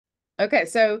Okay,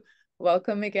 so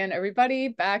welcome again, everybody,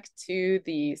 back to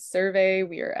the survey.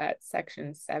 We are at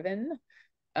section 7,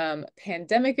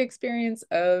 pandemic experience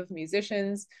of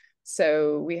musicians.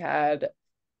 So we had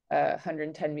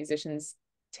 110 musicians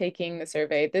taking the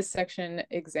survey. This section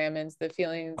examines the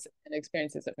feelings and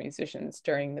experiences of musicians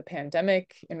during the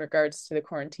pandemic in regards to the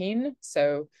quarantine.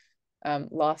 So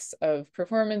loss of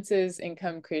performances,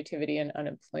 income, creativity, and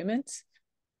unemployment.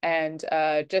 And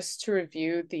just to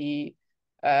review the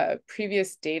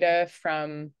previous data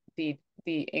from the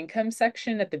income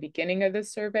section at the beginning of the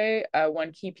survey,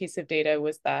 one key piece of data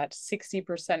was that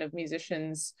 60% of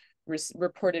musicians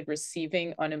reported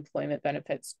receiving unemployment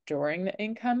benefits during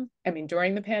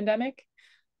the pandemic.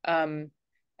 And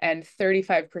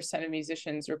 35% of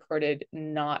musicians reported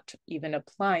not even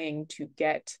applying to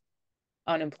get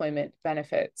unemployment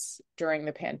benefits during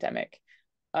the pandemic.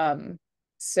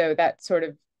 So that sort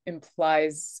of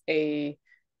implies a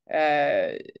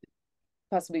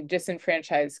possibly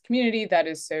disenfranchised community that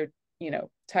is so,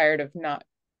 tired of not,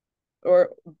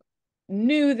 or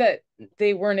knew that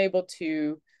they weren't able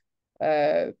to,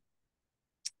 how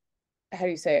do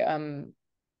you say,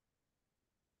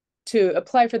 to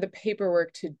apply for the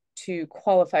paperwork to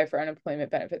qualify for unemployment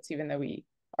benefits, even though we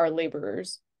are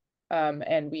laborers,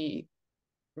 and we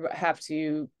have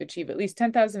to achieve at least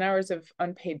 10,000 hours of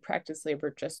unpaid practice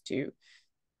labor just to,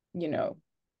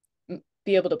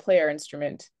 be able to play our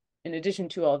instrument in addition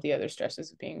to all the other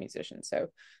stresses of being musicians. So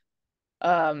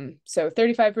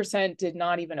 35% did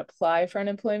not even apply for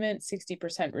unemployment,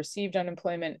 60% received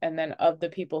unemployment. And then of the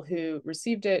people who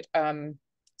received it,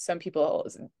 some people,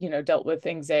 dealt with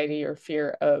anxiety or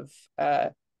fear of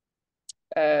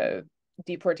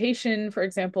deportation, for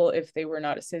example, if they were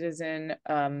not a citizen,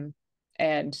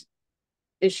 and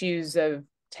issues of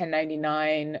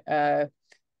 1099,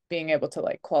 being able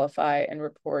to qualify and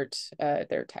report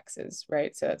their taxes,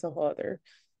 right? So that's a whole other,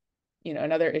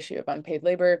 another issue of unpaid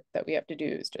labor that we have to do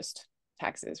is just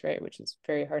taxes, right? Which is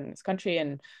very hard in this country.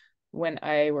 And when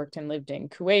I worked and lived in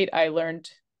Kuwait, I learned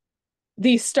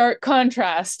the stark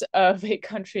contrast of a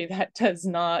country that does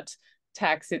not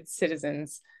tax its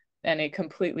citizens and a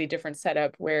completely different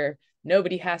setup where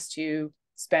nobody has to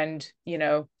spend,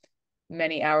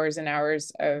 many hours and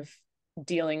hours of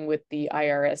dealing with the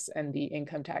IRS and the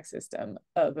income tax system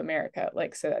of America.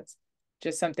 So that's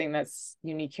just something that's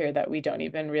unique here that we don't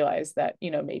even realize that,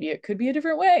 maybe it could be a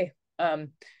different way.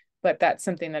 But that's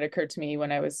something that occurred to me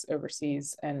when I was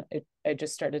overseas, and I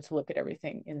just started to look at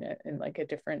everything in a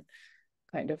different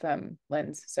kind of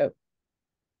lens. So,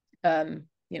 for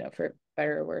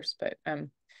better or worse, but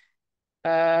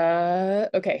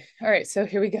okay. All right. So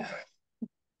here we go.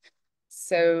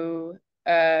 So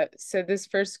this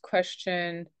first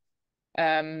question,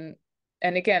 and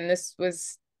again, this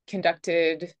was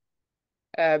conducted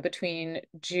between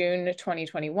June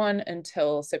 2021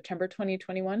 until September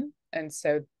 2021. And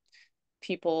so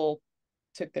people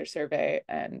took their survey,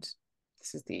 and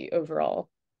this is the overall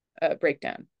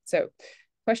breakdown. So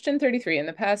question 33, in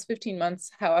the past 15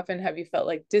 months, how often have you felt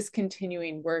like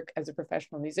discontinuing work as a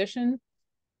professional musician?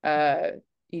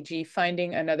 E.g.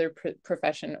 finding another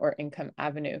profession or income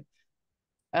avenue.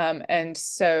 And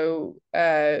so,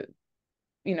 I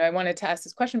wanted to ask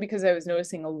this question because I was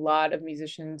noticing a lot of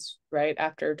musicians right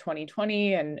after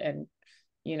 2020 and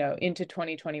into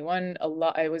 2021,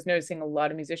 I was noticing a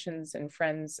lot of musicians and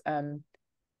friends,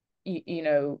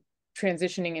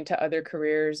 transitioning into other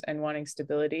careers and wanting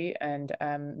stability. And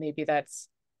maybe that's,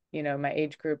 my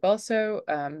age group also.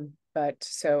 But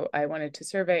so I wanted to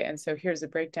survey. And so here's a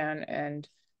breakdown. And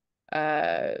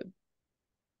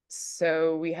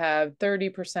so we have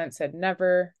 30% said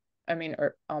never.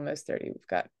 Or almost 30. We've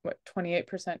got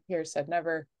 28% here said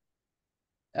never.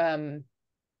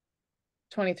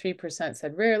 23%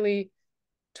 said rarely,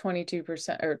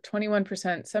 22% or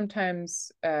 21%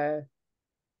 sometimes,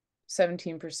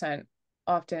 17%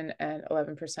 often, and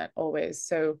 11% always.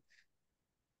 So,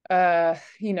 I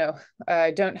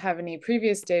don't have any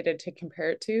previous data to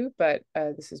compare it to, but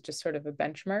this is just sort of a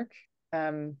benchmark.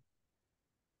 And,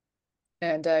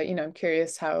 I'm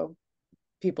curious how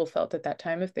people felt at that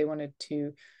time, if they wanted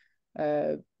to,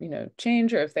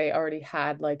 change, or if they already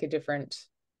had a different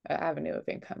avenue of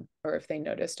income, or if they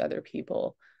noticed other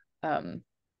people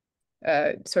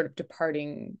sort of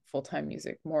departing full-time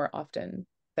music more often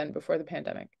than before the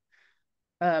pandemic.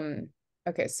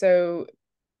 Okay, so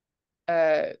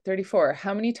 34,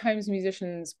 how many times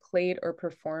musicians played or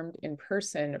performed in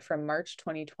person from March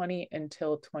 2020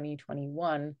 until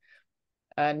 2021,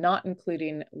 not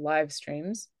including live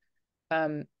streams?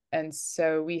 And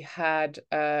so we had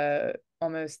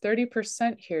almost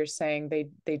 30% here saying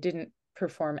they didn't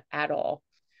perform at all.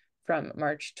 from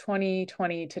March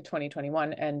 2020 to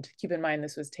 2021. And keep in mind,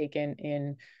 this was taken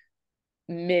in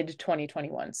mid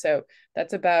 2021. So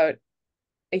that's about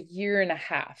a year and a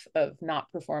half of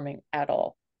not performing at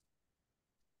all.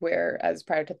 Whereas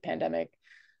prior to the pandemic,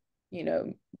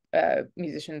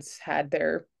 musicians had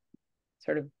their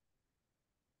sort of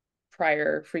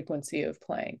prior frequency of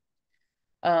playing.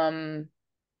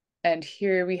 And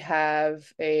here we have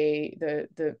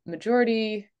the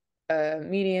majority,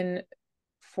 median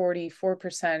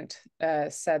 44%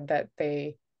 said that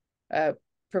they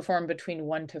performed between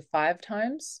 1 to 5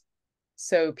 times.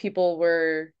 So people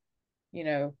were,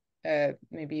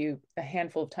 maybe a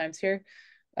handful of times here.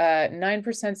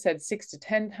 9% said 6 to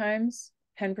 10 times.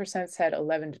 10% said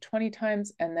 11 to 20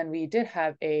 times. And then we did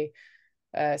have a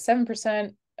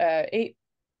 7%, 8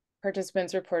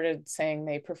 participants reported saying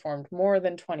they performed more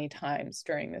than 20 times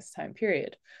during this time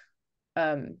period.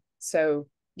 So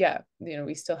yeah,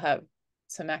 we still have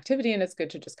some activity, and it's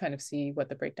good to just kind of see what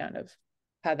the breakdown of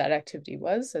how that activity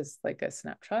was as like a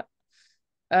snapshot.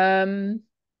 And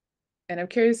I'm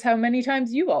curious how many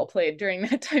times you all played during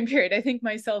that time period. I think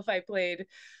myself, I played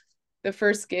the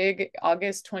first gig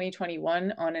August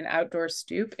 2021 on an outdoor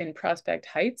stoop in Prospect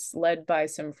Heights, led by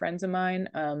some friends of mine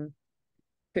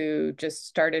who just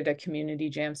started a community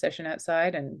jam session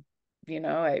outside. And,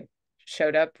 I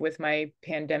showed up with my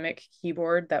pandemic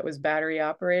keyboard that was battery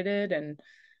operated and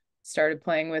started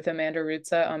playing with Amanda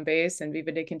Ruzza on bass and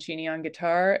Viva De Concini on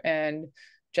guitar. And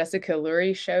Jessica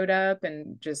Lurie showed up,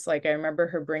 and just like, I remember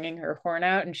her bringing her horn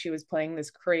out and she was playing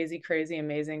this crazy, crazy,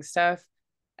 amazing stuff.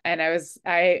 And I was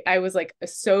like,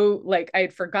 so like, I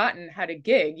had forgotten how to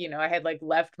gig, I had like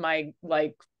left my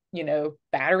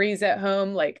batteries at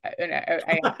home. Like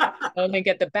I only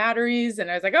get the batteries, and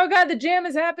I was like, oh God, the jam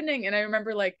is happening. And I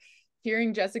remember like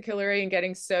hearing Jessica Lurie and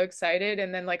getting so excited,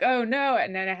 and then like, oh no.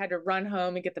 And then I had to run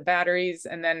home and get the batteries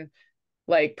and then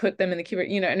like put them in the keyboard,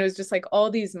 and it was just like all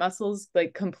these muscles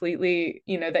like completely,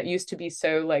 that used to be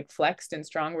so like flexed and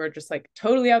strong were just like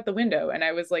totally out the window. And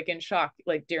I was like in shock,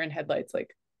 like deer in headlights,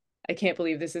 like, I can't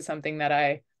believe this is something that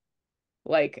I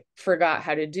like forgot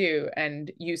how to do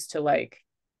and used to like,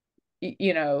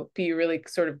 be really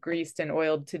sort of greased and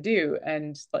oiled to do.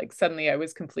 And like suddenly I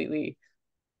was completely,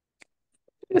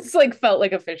 it's like felt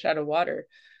like a fish out of water.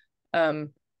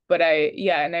 But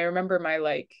and I remember my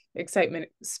like excitement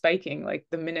spiking like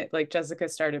the minute like Jessica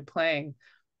started playing.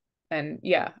 And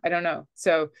yeah, I don't know.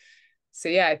 So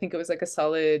yeah, I think it was like a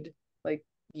solid like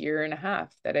year and a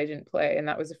half that I didn't play. And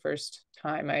that was the first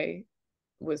time I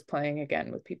was playing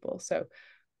again with people. So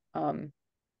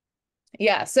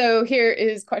yeah, so here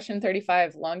is question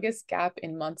 35, longest gap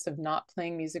in months of not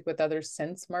playing music with others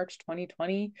since March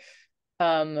 2020.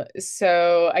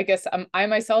 So I guess I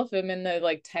myself am in the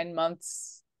like 10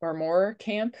 months or more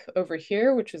camp over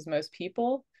here, which is most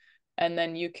people. And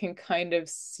then you can kind of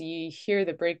see here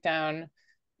the breakdown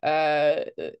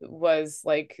was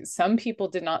like some people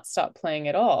did not stop playing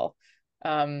at all.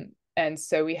 And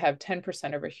so we have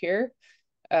 10% over here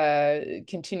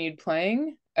continued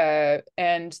playing.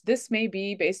 And this may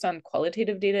be based on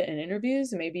qualitative data and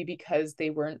interviews, maybe because they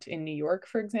weren't in New York,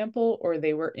 for example, or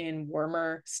they were in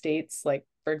warmer states, like,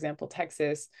 for example,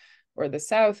 Texas or the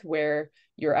South, where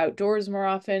you're outdoors more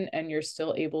often and you're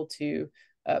still able to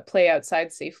play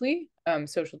outside safely,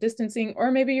 social distancing, or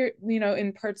maybe you're,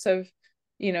 in parts of,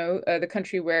 the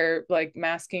country where like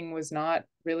masking was not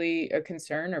really a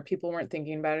concern or people weren't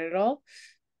thinking about it at all.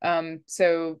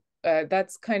 So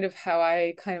that's kind of how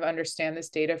I kind of understand this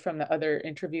data from the other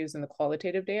interviews and the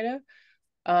qualitative data.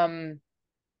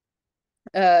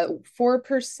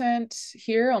 4%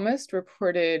 here almost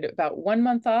reported about 1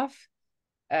 month off.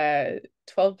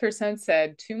 12%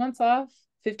 said 2 months off.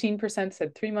 15%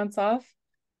 said 3 months off.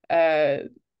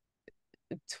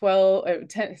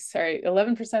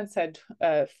 11% said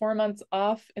 4 months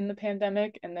off in the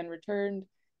pandemic and then returned,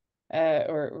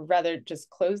 or rather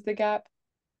just closed the gap.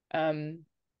 And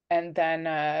then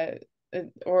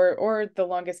or the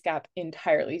longest gap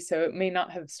entirely. So it may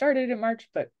not have started in March,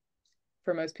 but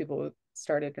for most people it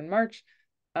started in March.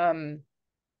 And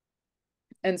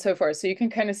so forth. So you can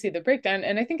kind of see the breakdown.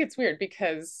 And I think it's weird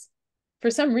because for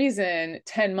some reason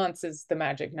 10 months is the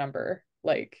magic number.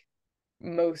 Like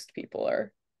most people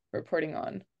are reporting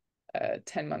on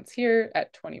 10 months here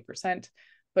at 20%,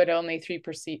 but only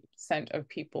 3% of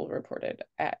people reported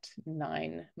at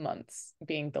 9 months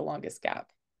being the longest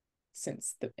gap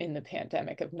since in the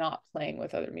pandemic of not playing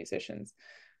with other musicians.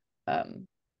 So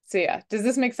yeah, does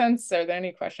this make sense? Are there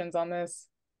any questions on this?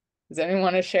 Does anyone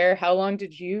want to share how long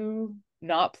did you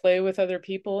not play with other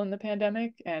people in the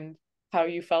pandemic and how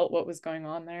you felt, what was going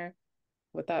on there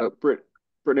with that?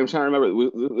 Brittany, I'm trying to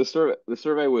remember. The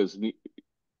survey was New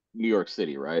York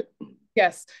City, right?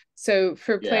 Yes. So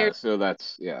for Yeah. players, So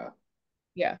that's yeah.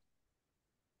 yeah.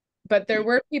 But there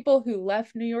were people who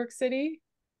left New York City,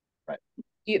 Right.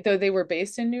 though they were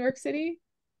based in New York City.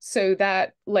 So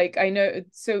that, like, I know,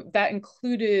 so that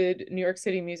included New York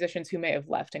City musicians who may have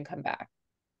left and come back,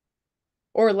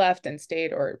 or left and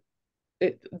stayed, or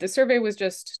the survey was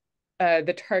just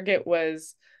the target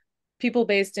was people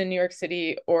based in New York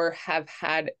City or have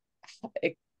had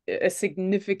a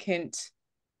significant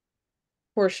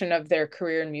portion of their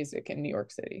career in music in New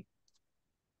York City.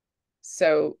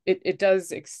 So it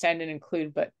does extend and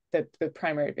include, but the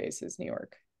primary base is New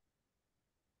York.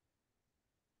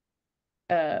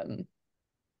 Um,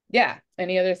 yeah.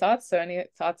 Any other thoughts? So any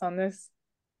thoughts on this?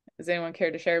 Does anyone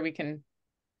care to share? We can,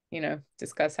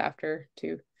 discuss after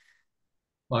too.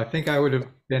 Well, I think I would have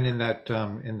been in that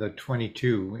in the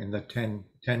 22 in the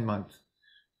ten month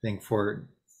thing for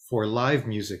live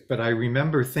music. But I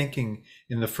remember thinking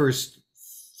in the first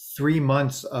 3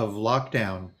 months of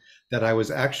lockdown that I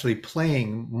was actually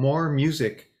playing more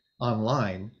music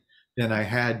online than I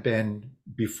had been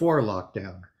before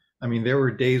lockdown. I mean, there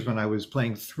were days when I was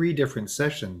playing 3 different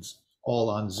sessions all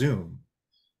on Zoom.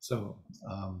 So,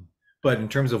 but in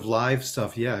terms of live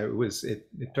stuff, yeah,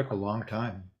 it took a long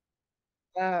time.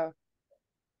 Wow.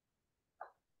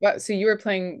 Wow. So you were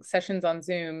playing sessions on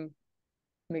Zoom,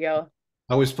 Miguel.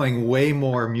 I was playing way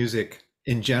more music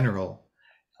in general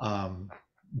um,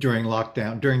 during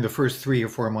lockdown, during the first 3 or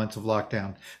 4 months of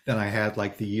lockdown than I had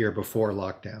like the year before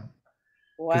lockdown,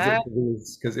 because Wow.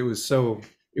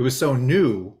 it was so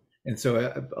new, and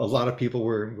so a lot of people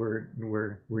were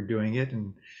doing it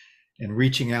and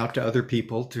reaching out to other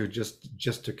people to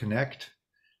just to connect.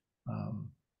 Um,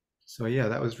 so yeah,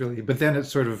 that was really. But then it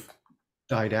sort of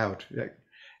died out,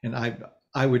 and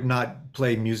I would not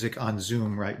play music on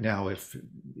Zoom right now if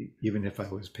even if I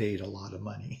was paid a lot of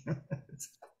money.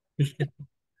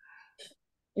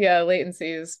 Yeah,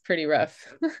 latency is pretty rough.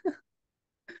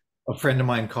 A friend of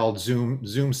mine called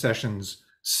Zoom sessions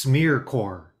smear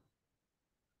core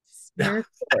Smear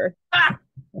core.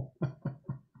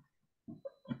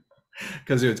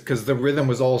 because the rhythm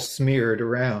was all smeared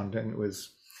around and it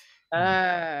was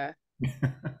Ah,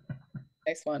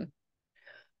 nice one.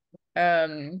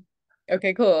 Um,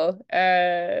 okay, cool.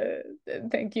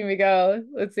 Thank you, Miguel.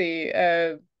 Let's see.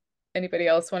 Anybody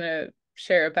else want to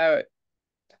share about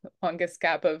longest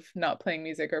gap of not playing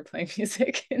music or playing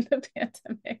music in the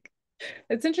pandemic?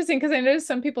 It's interesting because I noticed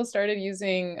some people started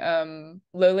using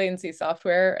low latency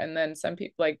software, and then some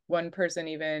people, like one person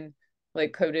even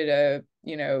like coded a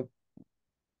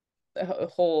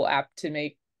whole app to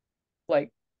make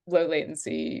like low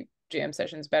latency jam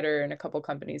sessions better, and a couple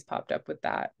companies popped up with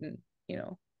that, and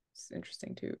it's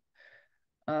interesting too.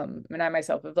 And I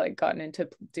myself have like gotten into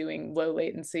doing low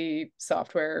latency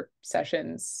software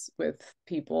sessions with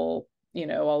people,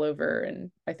 all over, and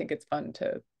I think it's fun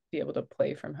to be able to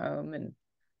play from home. And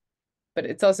but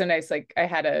it's also nice, like I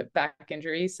had a back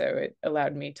injury, so it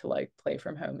allowed me to like play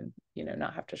from home and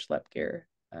not have to schlep gear.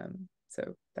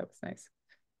 So that was nice.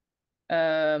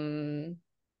 um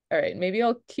all right, maybe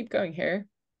I'll keep going here.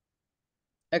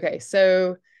 Okay,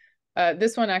 so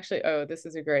this one actually, oh, this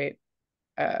is a great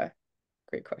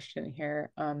question here.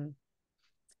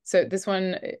 So this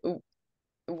one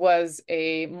was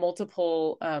a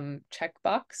multiple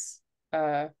checkbox.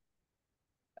 Uh,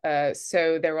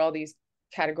 so there were all these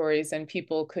categories, and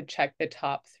people could check the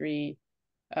top three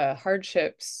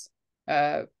hardships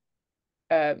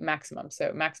maximum.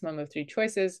 So maximum of three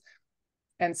choices.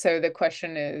 And so the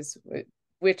question is,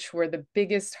 which were the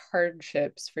biggest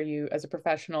hardships for you as a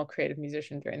professional creative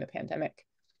musician during the pandemic?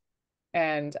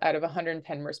 And out of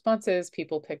 110 responses,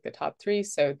 people picked the top three.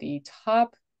 So the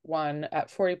top one at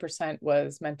 40%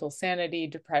 was mental sanity,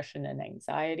 depression, and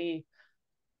anxiety.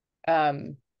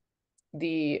 Um,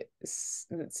 the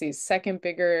let's see, second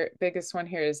biggest one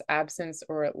here is absence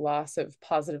or loss of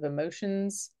positive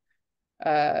emotions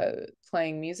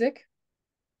playing music,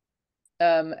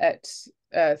 at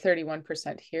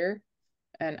 31% here.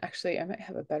 And actually, I might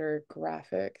have a better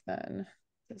graphic than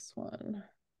this one.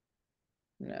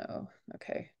 No,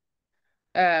 okay.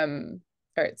 All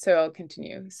right, so I'll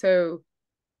continue. So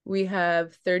we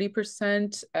have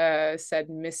 30% said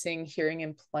missing hearing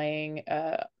and playing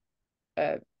uh,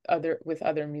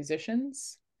 other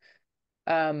musicians.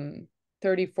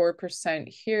 34%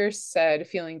 here said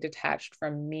feeling detached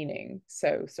from meaning,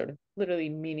 so sort of literally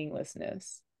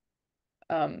meaninglessness.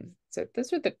 So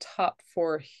those are the top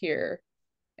four here.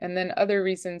 And then other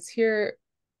reasons here,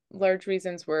 large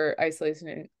reasons were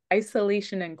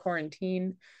isolation and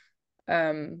quarantine.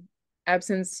 Um,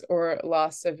 absence or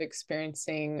loss of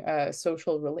experiencing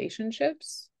social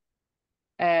relationships.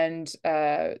 And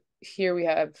here we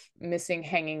have missing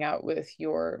hanging out with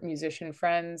your musician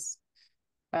friends,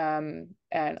 and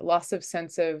loss of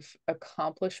sense of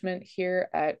accomplishment here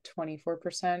at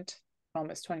 24%,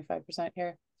 almost 25%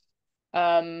 here.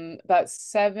 About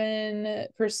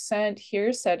 7%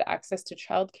 here said access to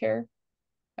childcare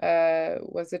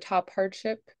was a top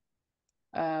hardship.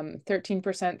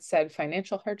 13% said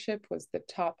financial hardship was the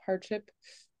top hardship.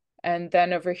 And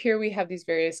then over here, we have these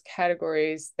various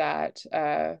categories that,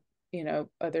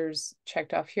 others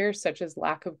checked off here, such as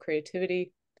lack of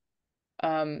creativity,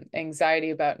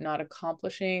 anxiety about not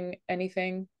accomplishing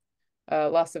anything,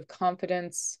 loss of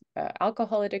confidence,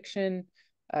 alcohol addiction,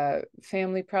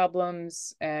 family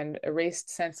problems, and erased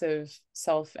sense of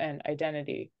self and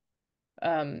identity.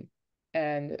 I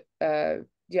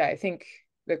think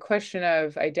the question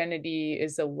of identity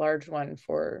is a large one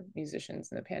for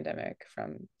musicians in the pandemic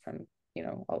from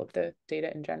all of the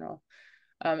data in general.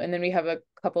 And then we have a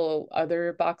couple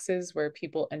other boxes where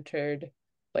people entered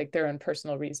like their own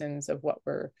personal reasons of what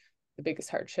were the biggest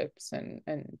hardships, and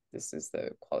this is the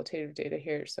qualitative data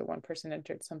here. So one person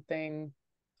entered something,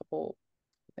 a couple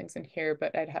things in here,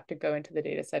 but I'd have to go into the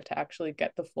data set to actually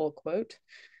get the full quote.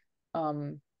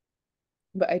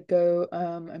 But I'd go,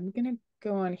 I'm gonna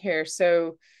go on here.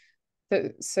 So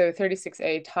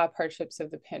 36A, top hardships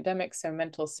of the pandemic. So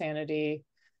mental sanity.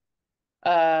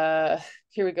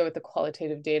 Here we go with the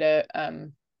qualitative data.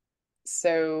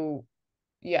 So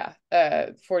yeah,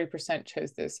 40%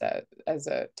 chose this as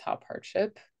a top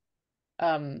hardship.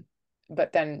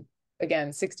 But then again,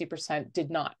 60%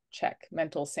 did not check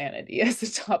mental sanity as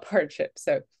a top hardship.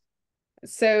 So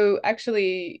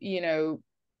actually,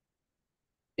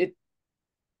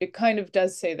 it kind of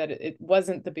does say that it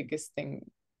wasn't the biggest thing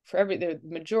for the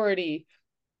majority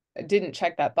didn't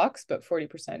check that box, but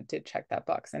 40% did check that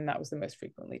box, and that was the most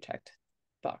frequently checked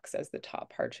box as the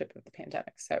top hardship of the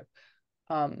pandemic. So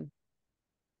and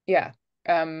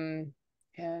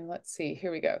let's see,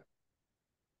 here we go.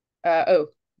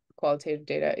 Qualitative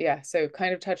data. Yeah, so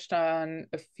kind of touched on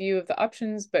a few of the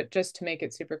options, but just to make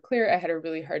it super clear, I had a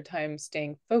really hard time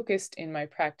staying focused in my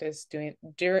practice due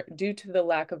to the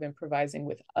lack of improvising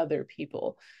with other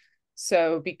people.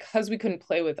 So because we couldn't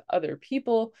play with other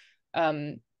people,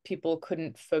 people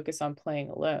couldn't focus on playing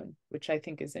alone, which I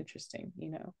think is interesting,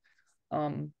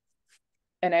 and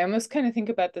I almost kind of think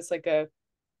about this like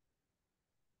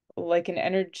an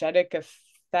energetic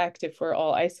effect. If we're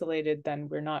all isolated, then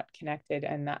we're not connected,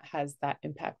 and that has that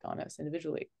impact on us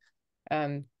individually.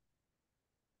 And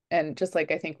just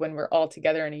like I think when we're all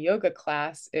together in a yoga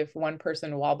class, if one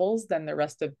person wobbles, then the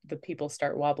rest of the people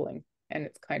start wobbling, and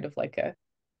it's kind of like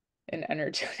an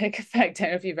energetic effect. I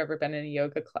don't know if you've ever been in a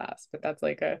yoga class, but that's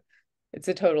like it's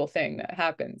a total thing that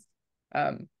happens,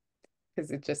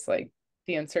 because it just like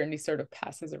the uncertainty sort of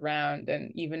passes around,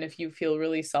 and even if you feel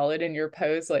really solid in your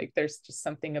pose, like there's just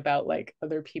something about like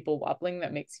other people wobbling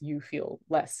that makes you feel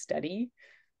less steady.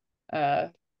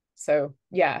 So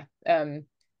yeah, and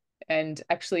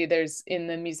actually there's in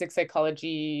the music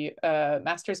psychology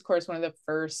master's course, one of the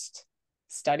first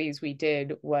studies we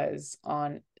did was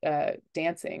on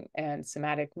dancing and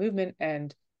somatic movement,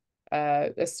 and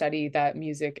a study that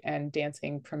music and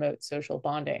dancing promote social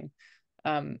bonding.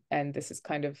 And this is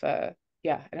kind of I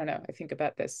don't know, I think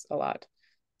about this a lot.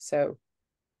 So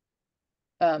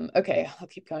okay, I'll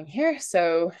keep going here.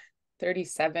 So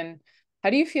 37, how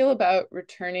do you feel about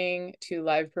returning to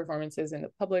live performances in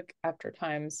the public after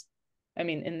times? I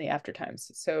mean, in the after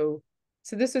times. So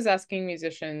this was asking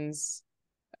musicians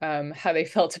how they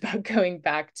felt about going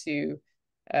back to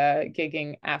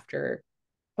gigging after,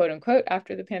 quote unquote,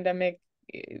 after the pandemic,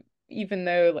 even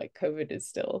though like COVID is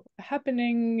still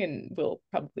happening and will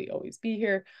probably always be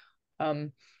here.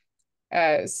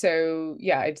 So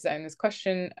yeah, I designed this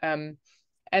question.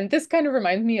 And this kind of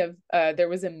reminds me of there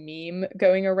was a meme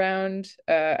going around,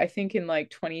 I think in like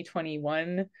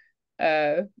 2021,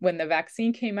 when the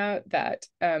vaccine came out, that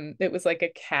it was like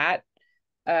a cat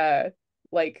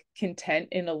like content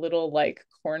in a little like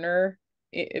corner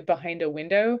behind a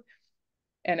window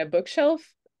and a bookshelf,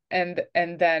 and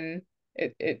then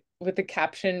it with the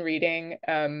caption reading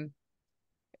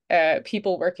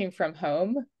people working from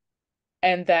home,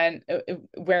 and then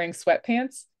wearing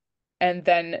sweatpants, and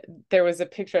then there was a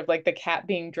picture of like the cat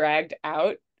being dragged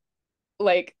out,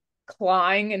 like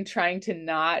clawing and trying to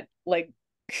not like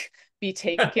be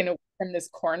taken away from this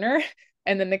corner,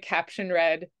 and then the caption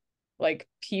read like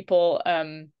people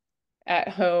at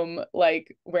home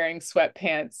like wearing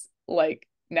sweatpants, like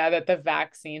now that the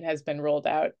vaccine has been rolled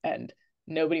out and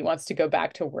nobody wants to go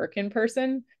back to work in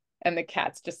person. and the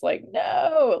cat's just like,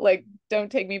 no, like,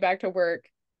 don't take me back to work.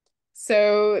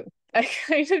 So I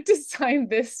kind of designed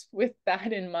this with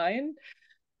that in mind.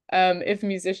 If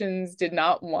musicians did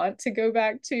not want to go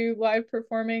back to live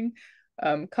performing,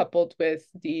 coupled with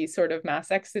the sort of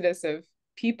mass exodus of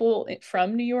people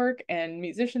from New York and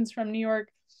musicians from New York,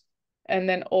 and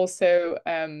then also,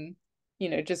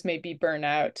 just maybe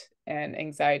burnout and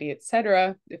anxiety,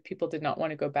 etc., if people did not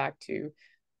want to go back to,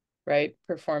 right,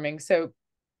 performing. So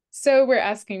we're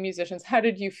asking musicians, how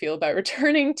did you feel about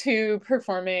returning to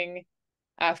performing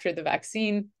after the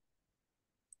vaccine?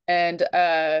 And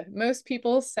most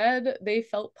people said they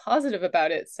felt positive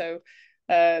about it. So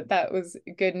that was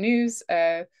good news.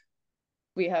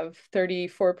 We have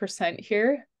 34%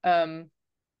 here.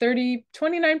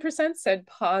 29% said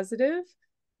positive.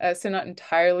 So not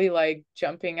entirely like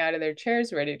jumping out of their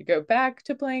chairs, ready to go back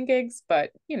to playing gigs,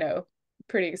 but,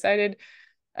 pretty excited.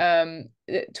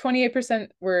 28%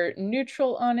 were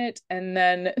neutral on it, and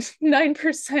then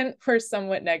 9% were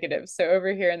somewhat negative. So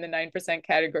over here in the 9%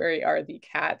 category are the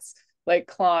cats, like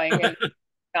clawing and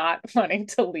not wanting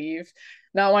to leave,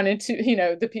 not wanting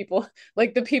to, the people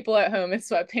at home in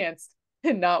sweatpants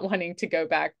and not wanting to go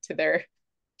back to their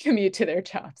commute to their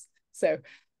jobs. So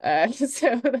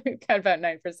so we got about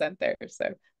 9% there.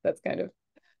 So that's kind of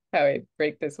how I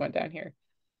break this one down here.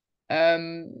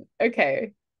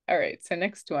 Okay. All right. So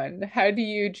next one. How do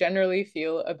you generally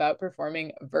feel about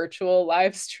performing virtual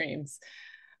live streams?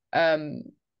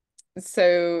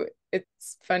 So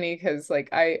it's funny because like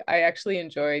I actually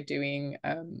enjoy doing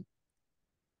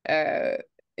uh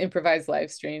improvised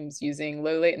live streams using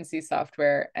low latency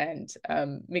software. And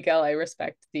Miguel, I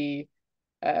respect the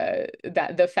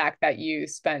fact that you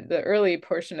spent the early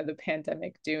portion of the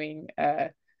pandemic doing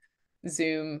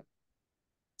Zoom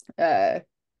uh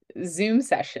Zoom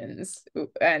sessions,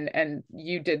 and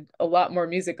you did a lot more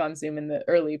music on Zoom in the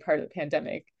early part of the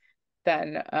pandemic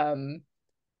than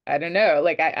I don't know,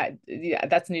 like yeah,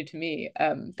 that's new to me.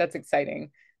 That's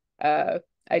exciting. Uh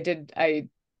I did I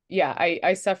Yeah,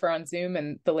 I suffer on Zoom,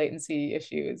 and the latency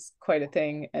issue is quite a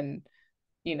thing. And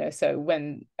so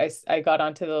when I got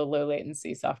onto the low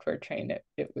latency software train,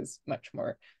 it was much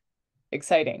more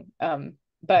exciting.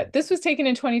 But this was taken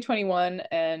in 2021,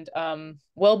 and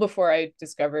well before I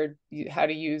discovered how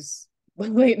to use low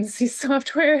latency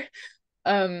software.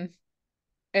 Um,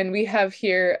 and we have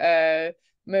here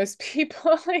most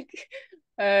people like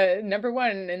number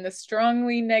one in the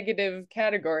strongly negative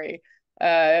category.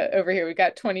 Over here, we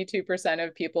got 22%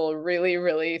 of people really,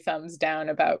 really thumbs down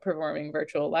about performing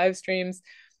virtual live streams.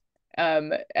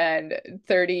 And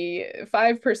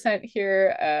 35%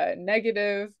 here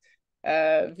negative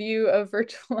view of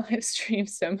virtual live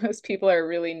streams. So most people are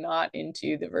really not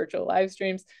into the virtual live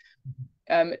streams.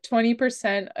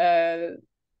 20%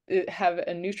 have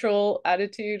a neutral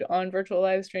attitude on virtual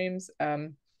live streams.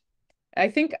 I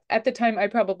think at the time I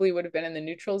probably would have been in the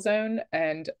neutral zone,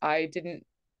 and I didn't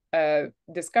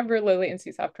discover low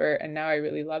latency software, and now I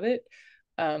really love it.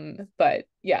 But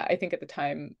yeah, I think at the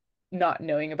time, not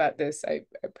knowing about this, I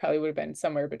probably would have been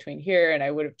somewhere between here, and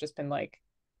I would have just been like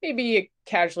maybe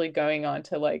casually going on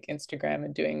to like Instagram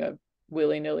and doing a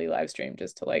willy-nilly live stream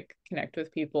just to like connect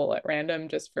with people at random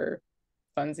just for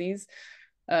funsies.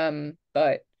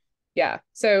 But yeah,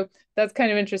 so that's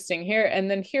kind of interesting here.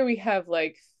 And then here we have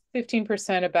like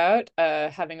 15% about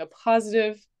having a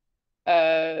positive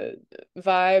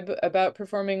vibe about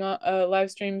performing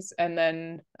live streams, and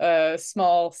then a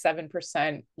small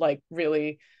 7% like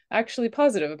really actually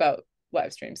positive about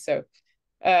live streams. So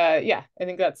yeah, I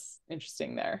think that's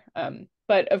interesting there.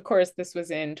 But of course, this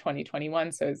was in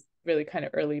 2021, so it's really kind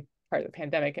of early part of the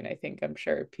pandemic, and I'm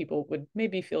sure people would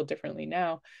maybe feel differently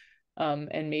now.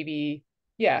 And maybe,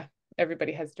 yeah,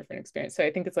 everybody has a different experience. So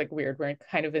I think it's like weird. We're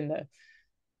kind of in the,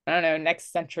 I don't know,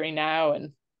 next century now,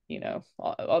 and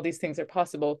all these things are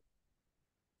possible.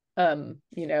 And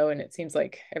it seems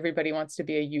like everybody wants to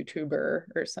be a YouTuber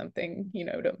or something,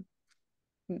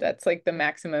 that's like the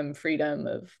maximum freedom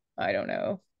of, I don't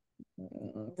know,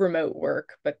 remote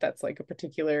work, but that's like a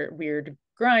particular weird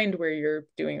grind where you're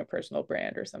doing a personal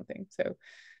brand or something. So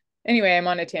anyway, I'm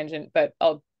on a tangent, but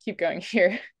I'll keep going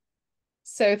here.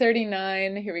 So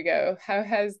 39, here we go. How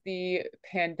has the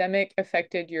pandemic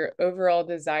affected your overall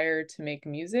desire to make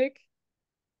music?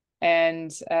 And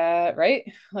right,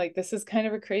 like this is kind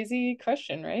of a crazy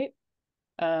question, right?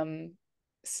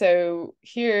 So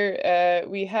here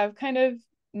we have kind of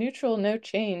neutral, no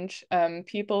change.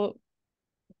 People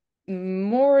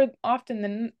more often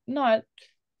than not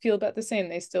feel about the same.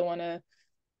 They still want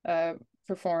to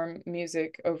perform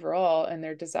music overall, and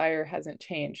their desire hasn't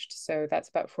changed. So that's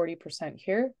about 40%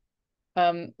 here.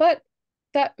 But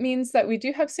that means that we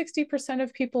do have 60%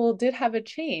 of people did have a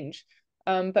change,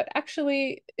 but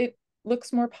actually it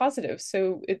looks more positive.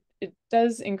 So it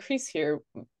does increase here.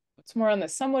 It's more on the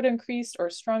somewhat increased or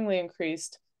strongly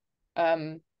increased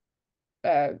um,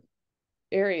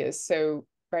 areas. So,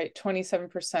 right,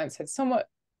 27% said somewhat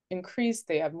increased.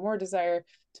 They have more desire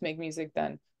to make music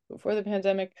than before the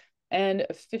pandemic. And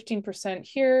 15%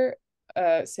 here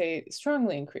say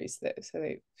strongly increased. So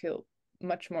they feel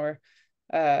much more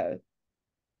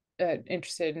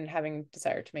interested in having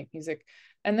desire to make music.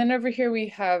 And then over here we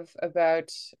have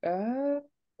about,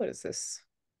 what is this?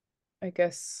 I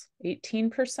guess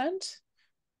 18%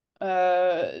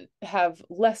 have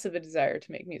less of a desire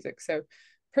to make music. So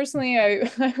personally, I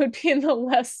would be in the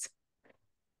less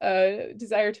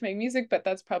desire to make music, but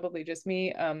that's probably just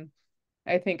me.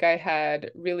 I think I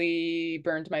had really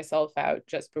burned myself out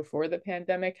just before the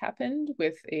pandemic happened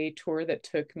with a tour that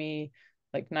took me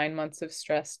like 9 months of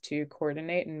stress to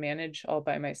coordinate and manage all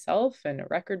by myself, and a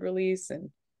record release, and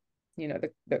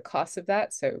the cost of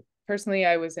that. So personally,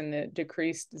 I was in the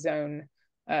decreased zone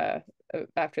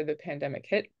after the pandemic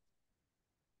hit.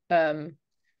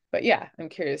 But yeah, I'm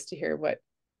curious to hear what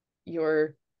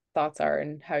your thoughts are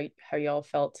and how y'all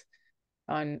felt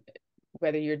on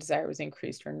whether your desire was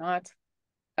increased or not.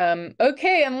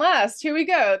 Okay, and last, here we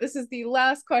go. This is the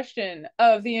last question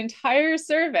of the entire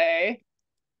survey.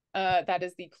 That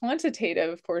is the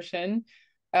quantitative portion.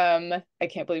 I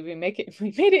can't believe we made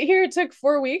it here. It took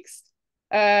 4 weeks.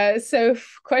 So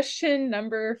question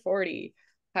number 40.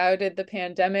 How did the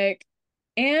pandemic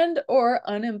and or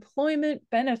unemployment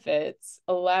benefits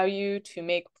allow you to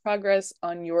make progress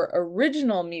on your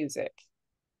original music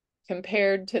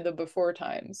compared to the before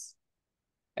times?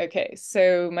 Okay,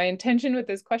 so my intention with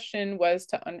this question was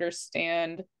to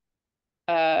understand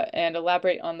and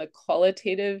elaborate on the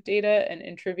qualitative data and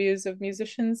interviews of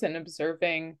musicians and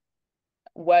observing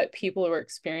what people were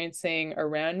experiencing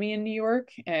around me in New York,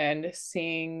 and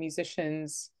seeing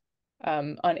musicians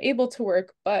unable to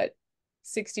work, but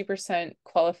 60%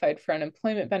 qualified for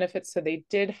unemployment benefits. So they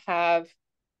did have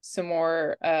some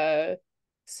more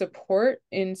support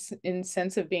in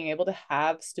sense of being able to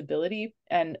have stability,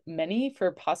 and many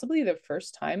for possibly the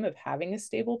first time of having a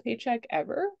stable paycheck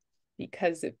ever,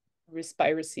 because by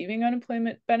receiving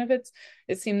unemployment benefits,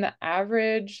 it seemed the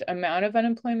average amount of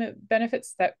unemployment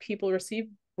benefits that people received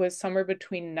was somewhere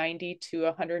between $90 to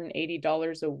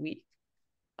 $180 a week.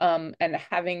 And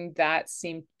having that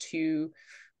seemed to,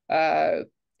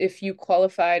 if you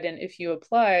qualified and if you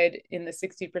applied, in the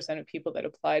 60% of people that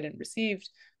applied and received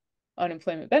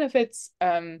unemployment benefits,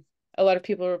 a lot of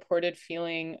people reported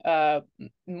feeling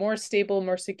more stable,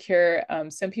 more secure.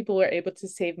 Some people were able to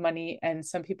save money, and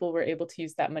some people were able to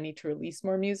use that money to release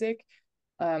more music.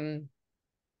 And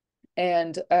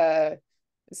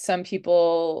some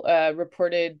people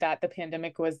reported that the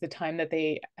pandemic was the time that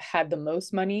they had the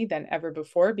most money than ever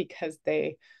before, because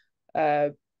they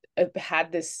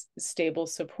had this stable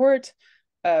support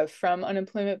from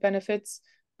unemployment benefits.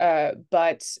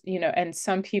 But, and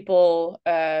some people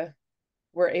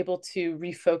were able to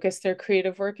refocus their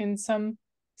creative work in some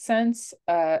sense,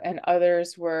 and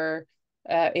others were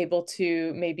able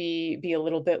to maybe be a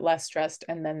little bit less stressed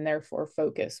and then therefore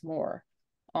focus more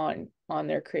on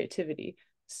their creativity.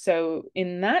 So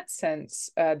in that sense,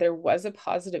 there was a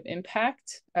positive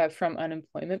impact from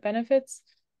unemployment benefits,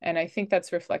 and I think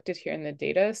that's reflected here in the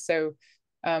data. So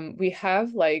we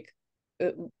have like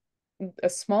a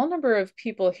small number of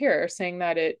people here are saying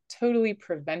that it totally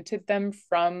prevented them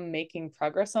from making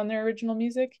progress on their original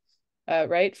music,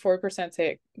 right?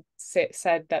 4%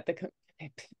 said that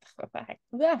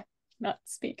not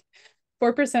speak.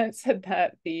 4% said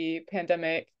that the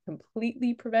pandemic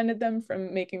completely prevented them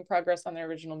from making progress on their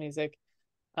original music.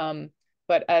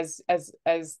 But as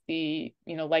the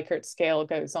Likert scale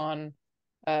goes on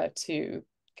to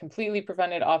completely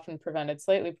prevented, often prevented,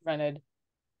 slightly prevented,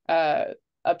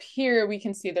 up here we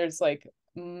can see there's like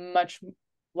much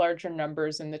larger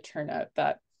numbers in the turnout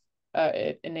that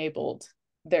it enabled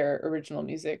their original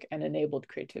music and enabled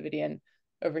creativity, and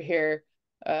over here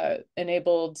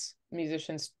enabled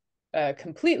musicians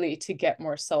completely to get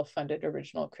more self-funded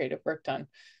original creative work done.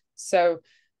 So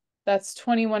that's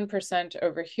 21%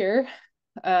 over here.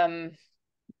 And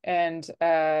in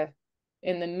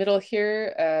the middle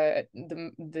here,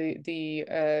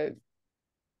 the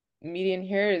median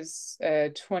here is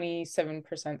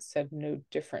 27% said no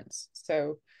difference.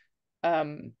 So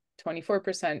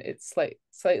 24% it's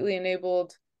slightly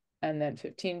enabled, and then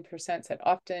 15% said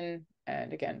often,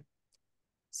 and again.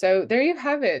 So there you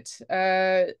have it.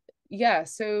 Yeah,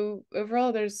 so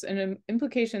overall there's an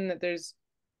implication that there's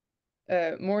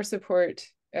more support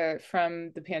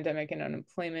from the pandemic and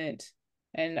unemployment.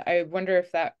 And I wonder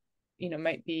if that,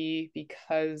 might be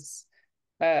because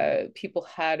people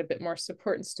had a bit more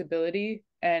support and stability.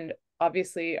 And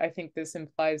obviously, I think this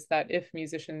implies that if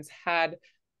musicians had,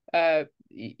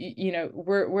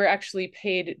 we're actually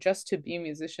paid just to be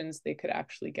musicians, they could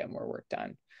actually get more work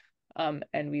done.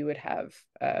 And we would have,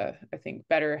 I think,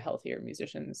 better, healthier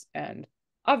musicians. And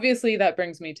obviously, that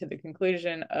brings me to the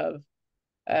conclusion of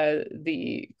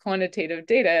the quantitative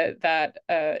data that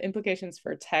implications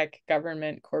for tech,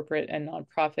 government, corporate, and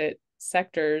nonprofit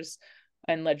sectors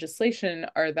and legislation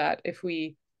are that if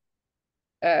we,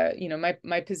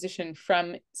 my position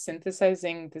from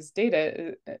synthesizing this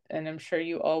data, and I'm sure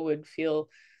you all would feel,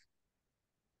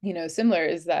 similar,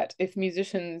 is that if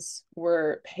musicians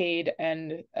were paid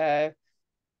and uh,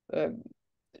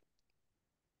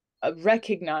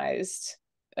 recognized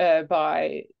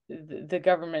by the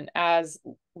government as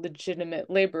legitimate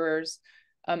laborers,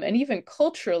 and even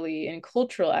culturally, in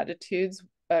cultural attitudes,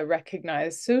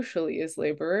 recognized socially as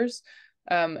laborers,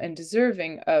 and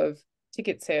deserving of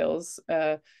ticket sales,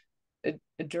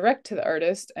 direct to the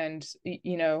artist, and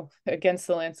against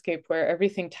the landscape where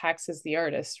everything taxes the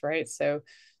artist, right? So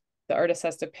the artist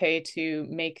has to pay to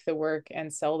make the work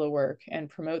and sell the work and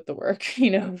promote the work,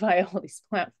 via all these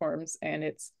platforms. And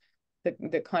it's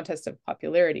the contest of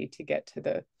popularity to get to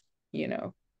the,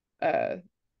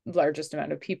 largest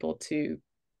amount of people to,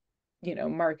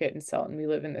 market and sell. And we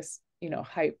live in this,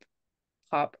 hype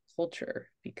pop culture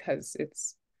because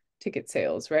it's ticket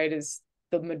sales, right? Is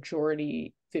the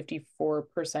majority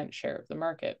 54% share of the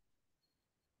market.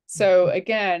 So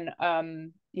again,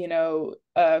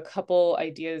 a couple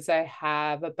ideas I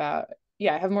have about,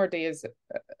 I have more ideas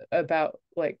about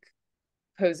like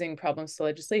posing problems to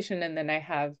legislation. And then I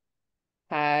have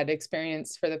had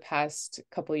experience for the past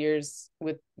couple years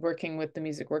with working with the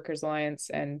Music Workers Alliance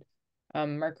and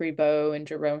Mark Ribot and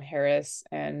Jerome Harris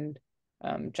and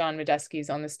John Medeski's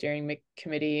on the steering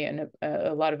committee, and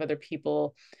a lot of other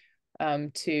people,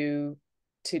 to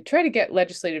try to get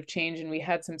legislative change. And we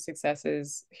had some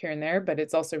successes here and there, but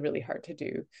it's also really hard to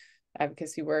do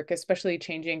advocacy work, especially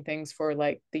changing things for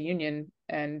like the union.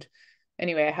 And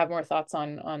anyway, I have more thoughts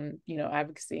on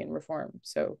advocacy and reform.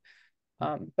 So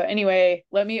but anyway,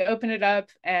 let me open it up,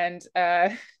 and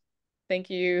thank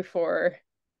you for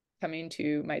coming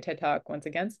to my TED Talk once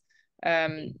again.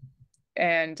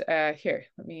 And here,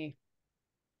 let me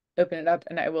open it up,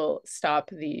 and I will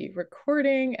stop the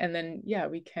recording, and then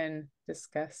we can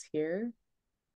discuss here.